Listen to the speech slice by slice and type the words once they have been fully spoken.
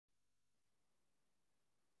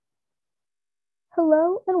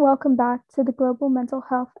Hello and welcome back to the Global Mental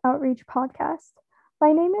Health Outreach Podcast.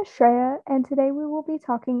 My name is Shreya, and today we will be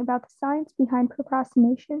talking about the science behind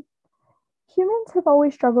procrastination. Humans have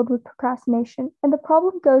always struggled with procrastination, and the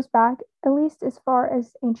problem goes back at least as far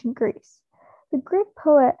as ancient Greece. The Greek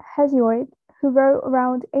poet Hesiod, who wrote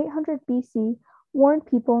around 800 BC, warned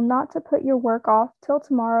people not to put your work off till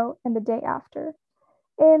tomorrow and the day after.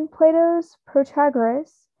 In Plato's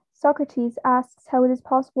Protagoras, Socrates asks how it is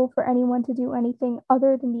possible for anyone to do anything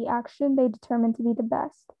other than the action they determine to be the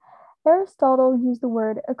best. Aristotle used the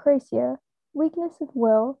word akrasia, weakness of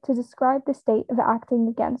will, to describe the state of acting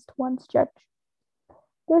against one's judge.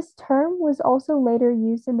 This term was also later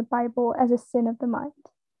used in the Bible as a sin of the mind.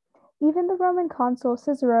 Even the Roman consul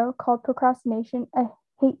Cicero called procrastination a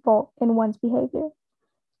hateful in one's behavior.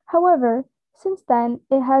 However, since then,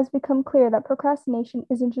 it has become clear that procrastination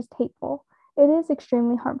isn't just hateful, it is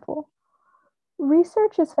extremely harmful.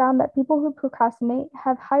 Research has found that people who procrastinate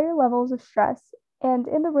have higher levels of stress, and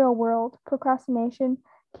in the real world, procrastination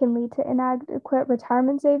can lead to inadequate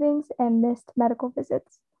retirement savings and missed medical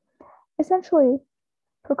visits. Essentially,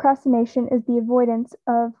 procrastination is the avoidance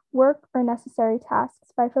of work or necessary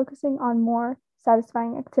tasks by focusing on more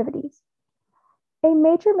satisfying activities. A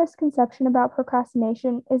major misconception about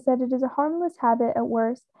procrastination is that it is a harmless habit at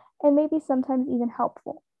worst and maybe sometimes even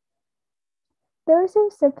helpful. Those who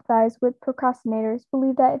sympathize with procrastinators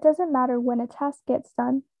believe that it doesn't matter when a task gets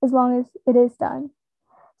done as long as it is done.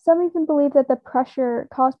 Some even believe that the pressure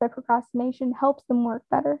caused by procrastination helps them work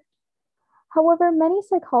better. However, many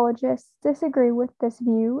psychologists disagree with this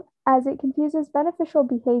view as it confuses beneficial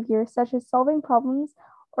behavior such as solving problems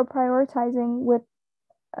or prioritizing with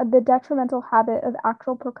the detrimental habit of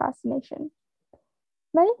actual procrastination.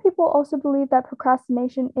 Many people also believe that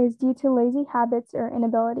procrastination is due to lazy habits or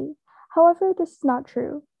inability. However, this is not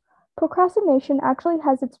true. Procrastination actually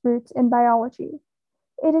has its roots in biology.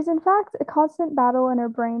 It is, in fact, a constant battle in our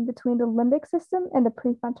brain between the limbic system and the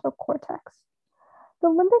prefrontal cortex. The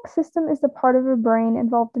limbic system is the part of our brain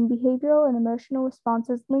involved in behavioral and emotional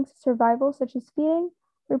responses linked to survival, such as feeding,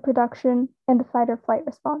 reproduction, and the fight or flight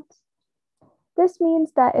response. This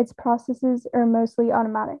means that its processes are mostly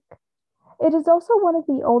automatic. It is also one of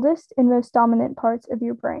the oldest and most dominant parts of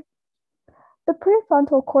your brain. The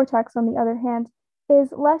prefrontal cortex, on the other hand,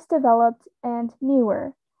 is less developed and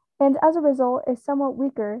newer, and as a result is somewhat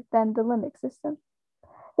weaker than the limbic system.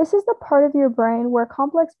 This is the part of your brain where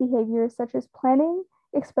complex behaviors such as planning,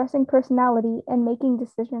 expressing personality, and making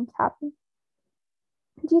decisions happen.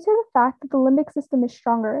 Due to the fact that the limbic system is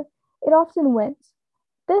stronger, it often wins.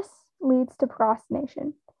 This leads to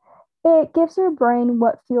procrastination. It gives your brain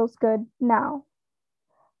what feels good now.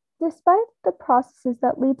 Despite the processes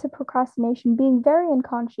that lead to procrastination being very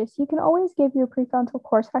unconscious, you can always give your prefrontal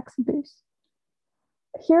cortex a boost.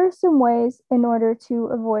 Here are some ways in order to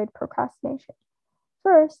avoid procrastination.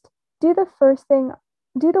 First, do the worst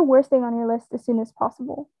thing on your list as soon as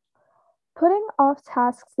possible. Putting off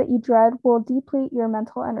tasks that you dread will deplete your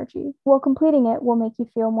mental energy, while completing it will make you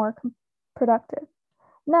feel more productive.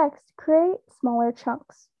 Next, create smaller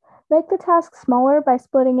chunks. Make the task smaller by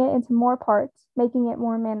splitting it into more parts, making it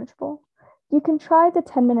more manageable. You can try the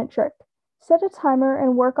 10-minute trick. Set a timer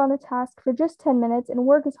and work on the task for just 10 minutes and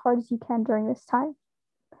work as hard as you can during this time.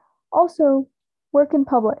 Also, work in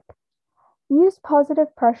public. Use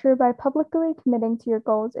positive pressure by publicly committing to your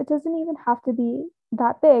goals. It doesn't even have to be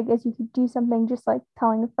that big, as you could do something just like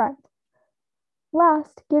telling a friend.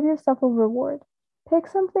 Last, give yourself a reward. Pick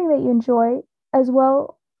something that you enjoy as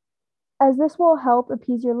well, as this will help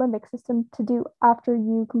appease your limbic system to do after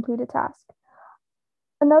you complete a task.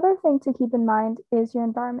 Another thing to keep in mind is your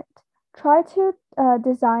environment. Try to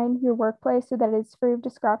design your workplace so that it's free of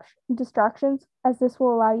distractions, as this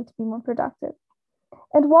will allow you to be more productive.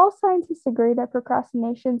 And while scientists agree that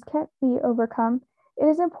procrastinations can't be overcome, it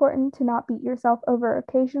is important to not beat yourself over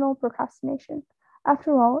occasional procrastination.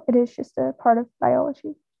 After all, it is just a part of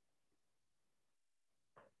biology.